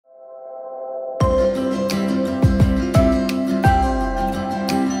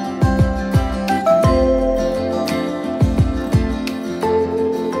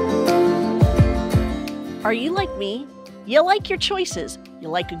Are you like me? You like your choices, you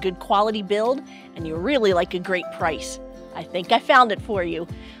like a good quality build, and you really like a great price. I think I found it for you.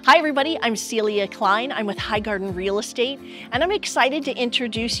 Hi everybody, I'm Celia Klein. I'm with High Garden Real Estate, and I'm excited to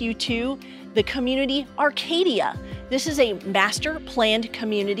introduce you to the community Arcadia. This is a master planned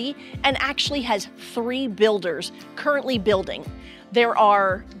community and actually has 3 builders currently building. There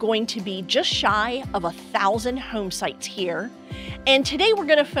are going to be just shy of 1,000 home sites here. And today we're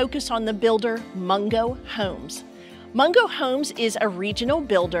going to focus on the builder Mungo Homes. Mungo Homes is a regional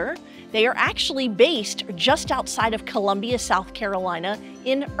builder. They are actually based just outside of Columbia, South Carolina,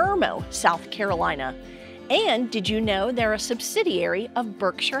 in Irmo, South Carolina. And did you know they're a subsidiary of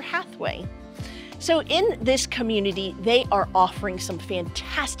Berkshire Hathaway? So in this community, they are offering some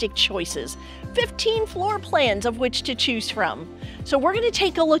fantastic choices, 15 floor plans of which to choose from. So we're going to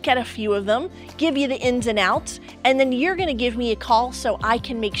take a look at a few of them, give you the ins and outs, and then you're going to give me a call so I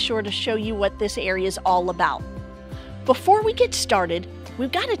can make sure to show you what this area is all about. Before we get started,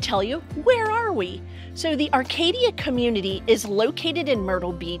 we've got to tell you, where are we? So the Arcadia community is located in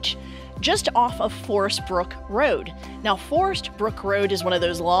Myrtle Beach, just off of Forest Brook Road. Now, Forest Brook Road is one of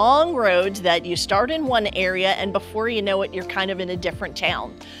those long roads that you start in one area and before you know it, you're kind of in a different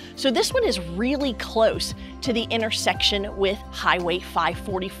town. So this one is really close to the intersection with Highway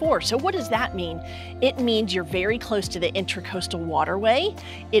 544. So what does that mean? It means you're very close to the Intracoastal Waterway.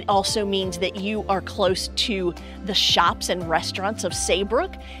 It also means that you are close to the shops and restaurants of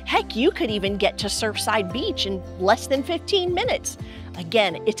Saybrook. Heck, you could even get to Surfside Beach in less than 15 minutes.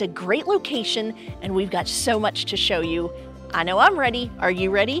 Again, it's a great location and we've got so much to show you. I know I'm ready. Are you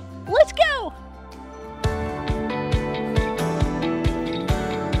ready? Let's go!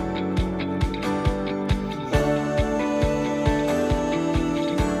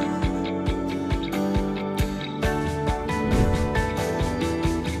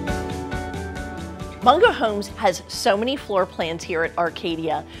 Mungo Homes has so many floor plans here at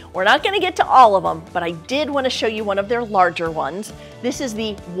Arcadia. We're not going to get to all of them, but I did want to show you one of their larger ones. This is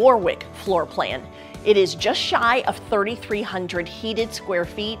the Warwick floor plan. It is just shy of 3,300 heated square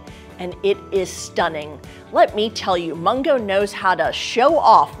feet, and it is stunning. Let me tell you, Mungo knows how to show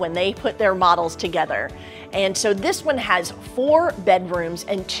off when they put their models together. And so this one has 4 bedrooms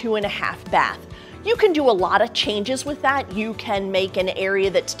and 2.5 baths. You can do a lot of changes with that. You can make an area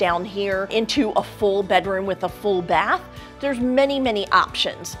that's down here into a full bedroom with a full bath. There's many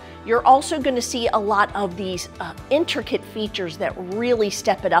options. You're also going to see a lot of these intricate features that really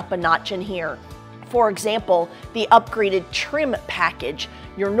step it up a notch in here. For example, the upgraded trim package.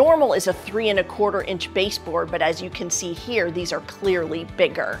 Your normal is a 3¼ inch baseboard, but as you can see here, these are clearly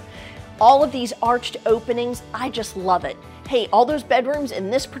bigger. All of these arched openings, I just love it. Hey, all those bedrooms in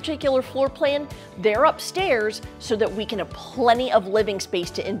this particular floor plan, they're upstairs so that we can have plenty of living space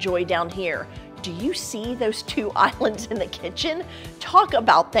to enjoy down here. Do you see those 2 islands in the kitchen? Talk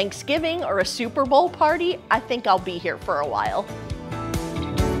about Thanksgiving or a Super Bowl party. I think I'll be here for a while.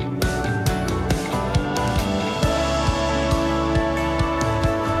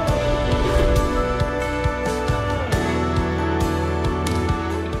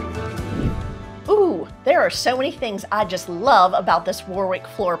 There are so many things I just love about this Warwick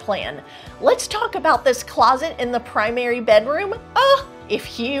floor plan. Let's talk about this closet in the primary bedroom. Oh,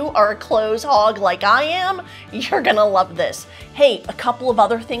 if you are a clothes hog like I am, you're gonna love this. Hey, a couple of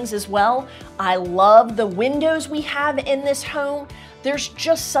other things as well. I love the windows we have in this home. There's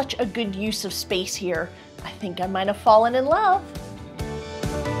just such a good use of space here. I think I might have fallen in love.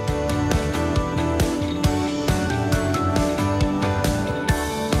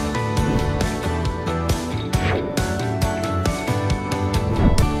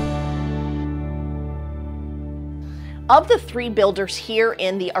 Of the 3 builders here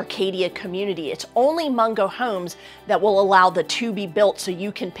in the Arcadia community, it's only Mungo Homes that will allow the 2 be built so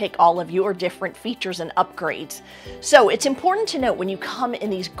you can pick all of your different features and upgrades. So it's important to note when you come in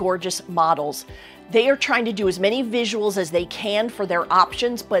these gorgeous models, they are trying to do as many visuals as they can for their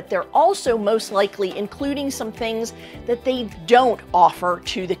options, but they're also most likely including some things that they don't offer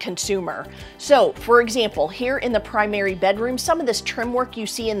to the consumer. So, for example, here in the primary bedroom, some of this trim work you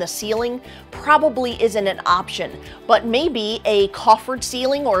see in the ceiling probably isn't an option, but maybe a coffered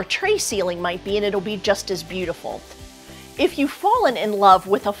ceiling or a tray ceiling might be, and it'll be just as beautiful. If you've fallen in love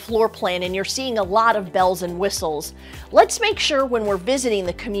with a floor plan and you're seeing a lot of bells and whistles, let's make sure when we're visiting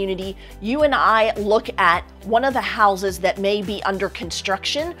the community, you and I look at one of the houses that may be under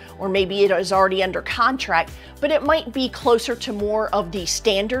construction, or maybe it is already under contract, but it might be closer to more of the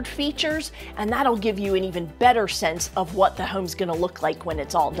standard features, and that'll give you an even better sense of what the home's gonna look like when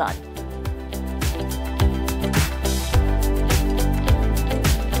it's all done.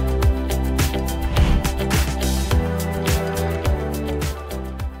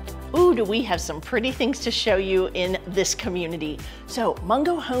 do we have some pretty things to show you in this community. So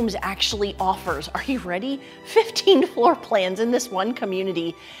Mungo Homes actually offers, are you ready? 15 floor plans in this one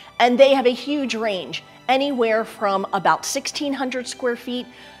community. And they have a huge range, anywhere from about 1,600 square feet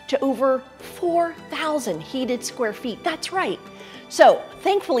to over 4,000 heated square feet. That's right. So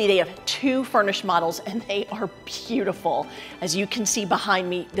thankfully they have 2 furnished models and they are beautiful. As you can see behind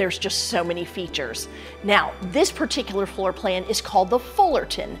me, there's just so many features. Now, this particular floor plan is called the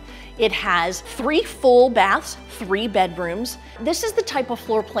Fullerton. It has 3 full baths, 3 bedrooms. This is the type of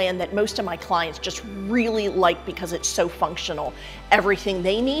floor plan that most of my clients just really like because it's so functional. Everything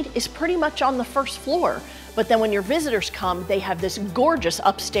they need is pretty much on the first floor. But then when your visitors come, they have this gorgeous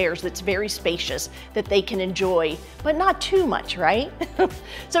upstairs that's very spacious that they can enjoy, but not too much, right?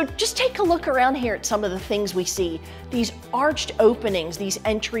 So just take a look around here at some of the things we see. These arched openings, these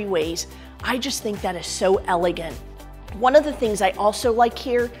entryways, I just think that is so elegant. One of the things I also like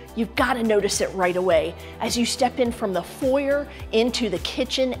here, you've got to notice it right away. As you step in from the foyer into the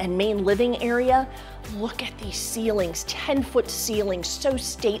kitchen and main living area, look at these ceilings, 10-foot ceilings, so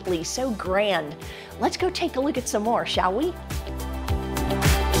stately, so grand. Let's go take a look at some more, shall we?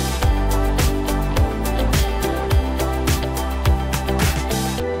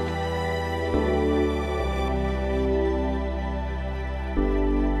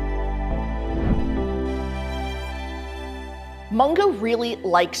 Mungo really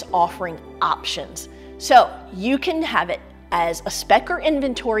likes offering options. So you can have it as a spec or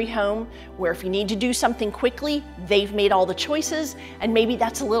inventory home where if you need to do something quickly, they've made all the choices and maybe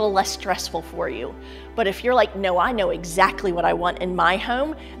that's a little less stressful for you. But if you're like, no, I know exactly what I want in my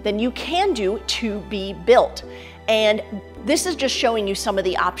home, then you can do to be built. And this is just showing you some of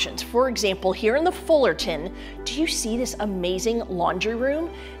the options. For example, here in the Fullerton, do you see this amazing laundry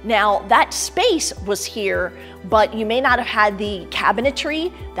room? Now that space was here, but you may not have had the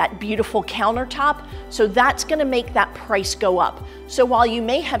cabinetry, that beautiful countertop, so that's gonna make that price go up. So while you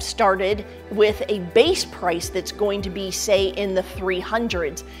may have started with a base price that's going to be, say, in the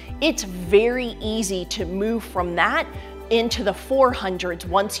 300s, it's very easy to move from that into the 400s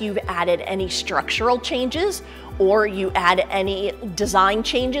once you've added any structural changes or you add any design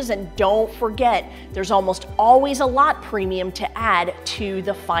changes. And don't forget, there's almost always a lot premium to add to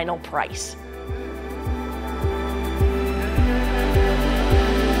the final price.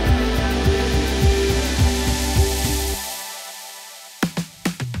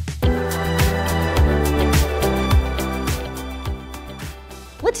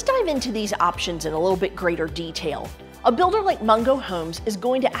 Let's dive into these options in a little bit greater detail. A builder like Mungo Homes is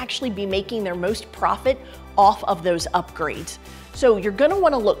going to actually be making their most profit off of those upgrades. So you're going to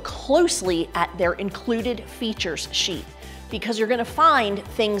want to look closely at their included features sheet because you're going to find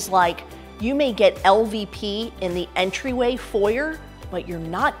things like you may get LVP in the entryway foyer, but you're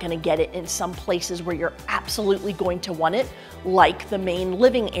not going to get it in some places where you're absolutely going to want it, like the main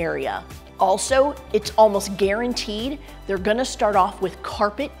living area. Also, it's almost guaranteed they're going to start off with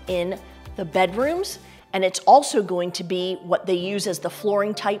carpet in the bedrooms. And it's also going to be what they use as the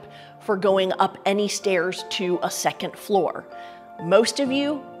flooring type for going up any stairs to a second floor. Most of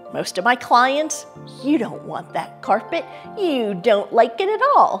my clients, you don't want that carpet. You don't like it at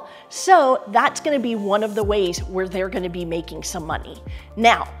all. So that's going to be one of the ways where they're going to be making some money.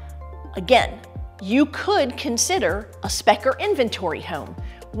 Now, again, you could consider a spec or inventory home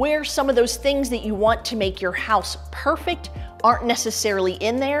where some of those things that you want to make your house perfect aren't necessarily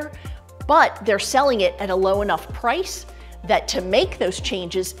in there, but they're selling it at a low enough price that to make those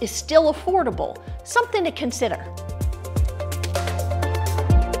changes is still affordable. Something to consider.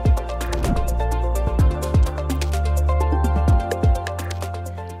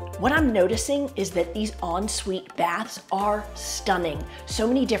 What I'm noticing is that these ensuite baths are stunning. So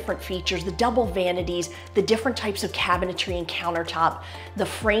many different features, the double vanities, the different types of cabinetry and countertop, the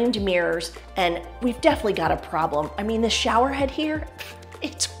framed mirrors, and we've definitely got a problem. I mean, the shower head here,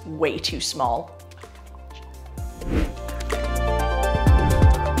 it's way too small.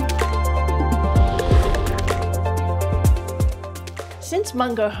 Since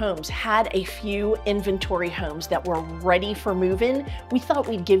Mungo Homes had a few inventory homes that were ready for move-in, we thought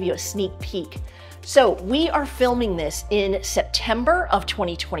we'd give you a sneak peek. So we are filming this in September of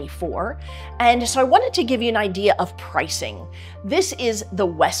 2024, and so I wanted to give you an idea of pricing. This is the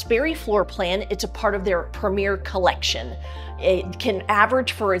Westbury floor plan. It's a part of their Premier collection. It can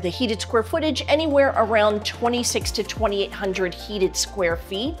average for the heated square footage anywhere around 2,600 to 2,800 heated square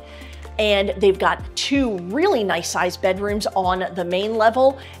feet. And they've got 2 really nice sized bedrooms on the main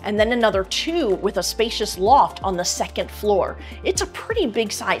level and then another 2 with a spacious loft on the second floor. It's a pretty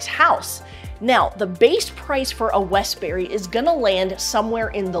big size house. Now, the base price for a Westbury is gonna land somewhere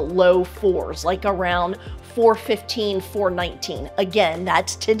in the low fours, like around $415, $419. Again,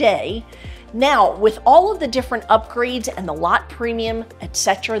 that's today. Now, with all of the different upgrades and the lot premium,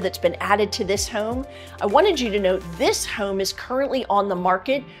 etc., that's been added to this home, I wanted you to know this home is currently on the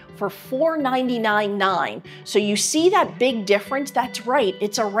market for $499,900. So you see that big difference? That's right,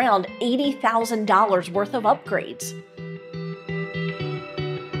 it's around $80,000 worth of upgrades.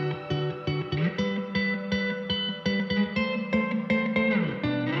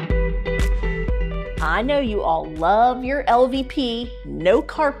 I know you all love your LVP, no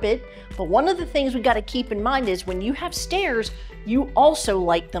carpet, but one of the things we got to keep in mind is when you have stairs, you also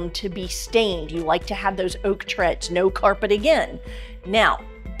like them to be stained. You like to have those oak treads, no carpet again. Now,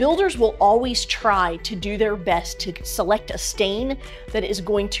 builders will always try to do their best to select a stain that is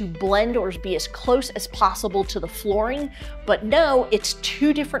going to blend or be as close as possible to the flooring, but no, it's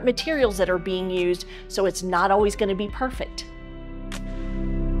two different materials that are being used, so it's not always going to be perfect.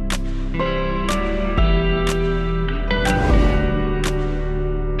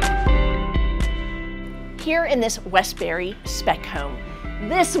 Here in this Westbury spec home,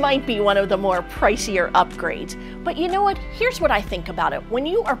 this might be one of the more pricier upgrades, but you know what? Here's what I think about it. When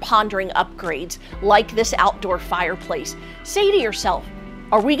you are pondering upgrades like this outdoor fireplace, say to yourself,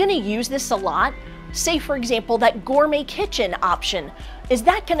 are we gonna use this a lot? Say, for example, that gourmet kitchen option. Is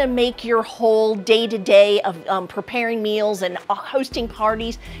that gonna make your whole day-to-day of preparing meals and hosting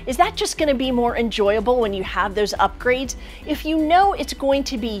parties, is that just gonna be more enjoyable when you have those upgrades? If you know it's going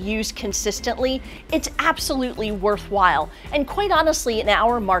to be used consistently, it's absolutely worthwhile. And quite honestly, in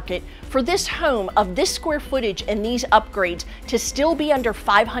our market, for this home of this square footage and these upgrades to still be under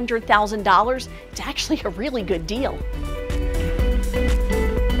 $500,000, it's actually a really good deal.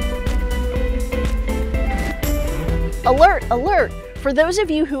 Alert, alert! For those of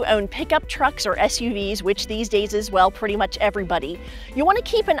you who own pickup trucks or SUVs, which these days is, well, pretty much everybody, you want to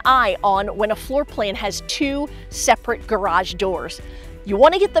keep an eye on when a floor plan has two separate garage doors. You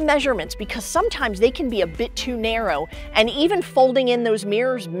want to get the measurements because sometimes they can be a bit too narrow, and even folding in those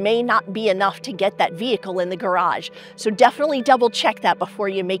mirrors may not be enough to get that vehicle in the garage. So definitely double check that before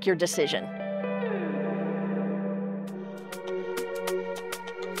you make your decision.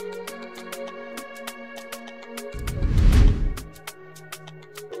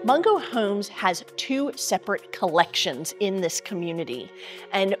 Mungo Homes has two separate collections in this community,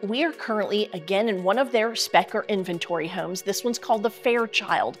 and we are currently, again, in one of their spec or inventory homes. This one's called the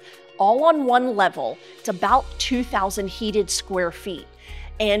Fairchild, all on one level. It's about 2,000 heated square feet,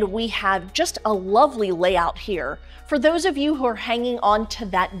 and we have just a lovely layout here. For those of you who are hanging on to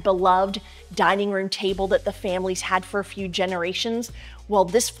that beloved dining room table that the families had for a few generations, well,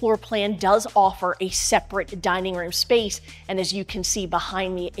 this floor plan does offer a separate dining room space, and as you can see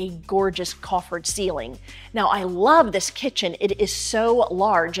behind me, a gorgeous coffered ceiling. Now, I love this kitchen. It is so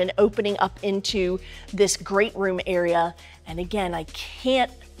large and opening up into this great room area. And again, I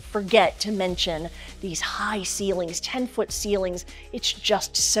can't forget to mention these high ceilings, 10-foot ceilings. It's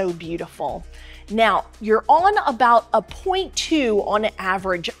just so beautiful. Now, you're on about a 0.2 on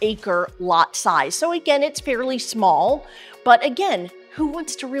average acre lot size. So again, it's fairly small, but again, who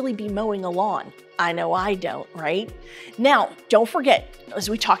wants to really be mowing a lawn? I know I don't, right? Now, don't forget, as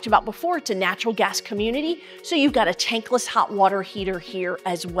we talked about before, it's a natural gas community, so you've got a tankless hot water heater here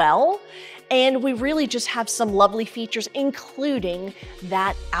as well. And we really just have some lovely features, including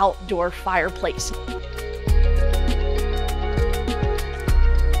that outdoor fireplace.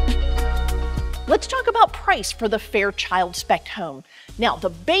 Let's talk about price for the Fairchild spec home. Now, the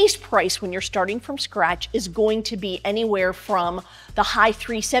base price when you're starting from scratch is going to be anywhere from the high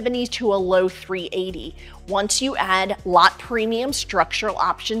 370s to a low 380. Once you add lot premium, structural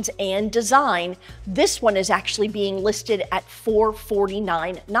options, and design, this one is actually being listed at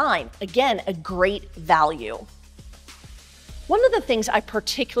 $449,900. Again, a great value. One of the things I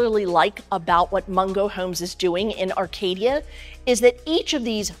particularly like about what Mungo Homes is doing in Arcadia is that each of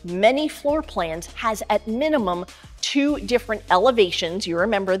these many floor plans has at minimum 2 different elevations. You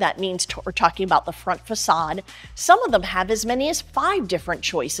remember that means we're talking about the front facade. Some of them have as many as 5 different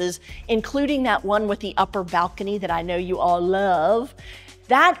choices, including that one with the upper balcony that I know you all love.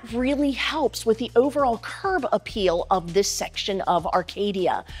 That really helps with the overall curb appeal of this section of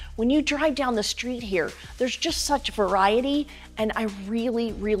Arcadia. When you drive down the street here, there's just such variety, and I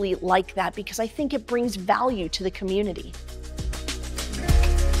really, really like that because I think it brings value to the community.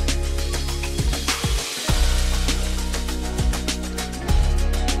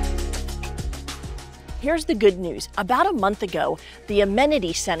 Here's the good news. About a month ago, the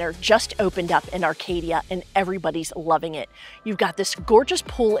amenity center just opened up in Arcadia and everybody's loving it. You've got this gorgeous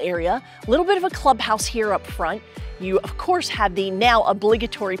pool area, a little bit of a clubhouse here up front. You, of course, have the now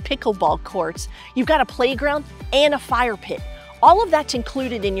obligatory pickleball courts. You've got a playground and a fire pit. All of that's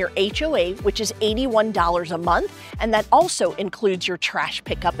included in your HOA, which is $81 a month, and that also includes your trash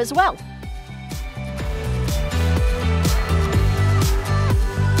pickup as well.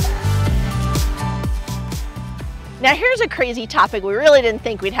 Now here's a crazy topic we really didn't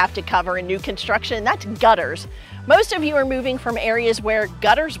think we'd have to cover in new construction, and that's gutters. Most of you are moving from areas where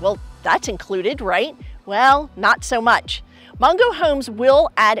gutters, well, that's included, right? Well, not so much. Mungo Homes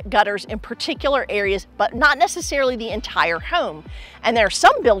will add gutters in particular areas, but not necessarily the entire home. And there are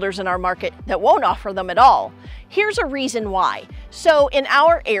some builders in our market that won't offer them at all. Here's a reason why. So in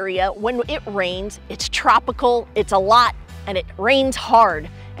our area, when it rains, it's tropical, it's a lot, and it rains hard,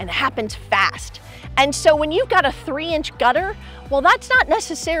 and it happens fast. And so when you've got a 3-inch gutter, well, that's not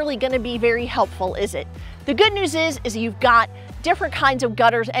necessarily going to be very helpful, is it? The good news is you've got different kinds of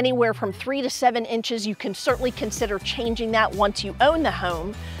gutters, anywhere from 3 to 7 inches. You can certainly consider changing that once you own the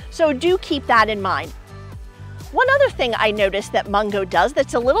home. So do keep that in mind. One other thing I noticed that Mungo does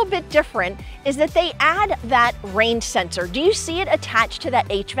that's a little bit different is that they add that rain sensor. Do you see it attached to that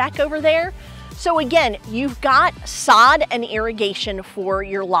HVAC over there? So again, you've got sod and irrigation for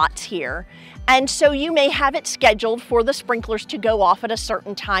your lots here. And so you may have it scheduled for the sprinklers to go off at a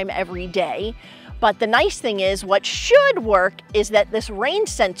certain time every day. But the nice thing is, what should work is that this rain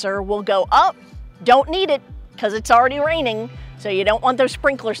sensor will go up, don't need it because it's already raining. So you don't want those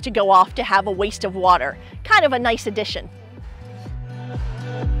sprinklers to go off to have a waste of water. Kind of a nice addition.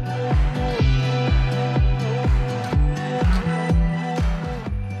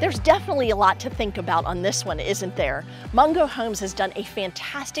 There's definitely a lot to think about on this one, isn't there? Mungo Homes has done a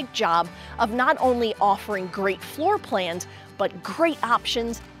fantastic job of not only offering great floor plans, but great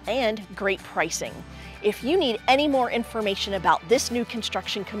options and great pricing. If you need any more information about this new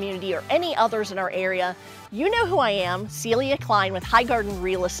construction community or any others in our area, you know who I am, Celia Klein with Highgarden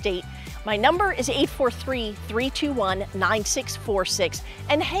Real Estate. My number is 843-321-9646.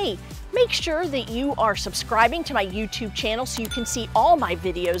 And hey, make sure that you are subscribing to my YouTube channel so you can see all my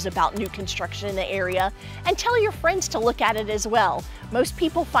videos about new construction in the area, and tell your friends to look at it as well. Most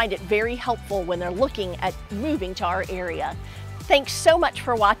people find it very helpful when they're looking at moving to our area. Thanks so much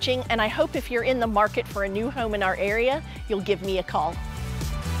for watching, and I hope if you're in the market for a new home in our area, you'll give me a call.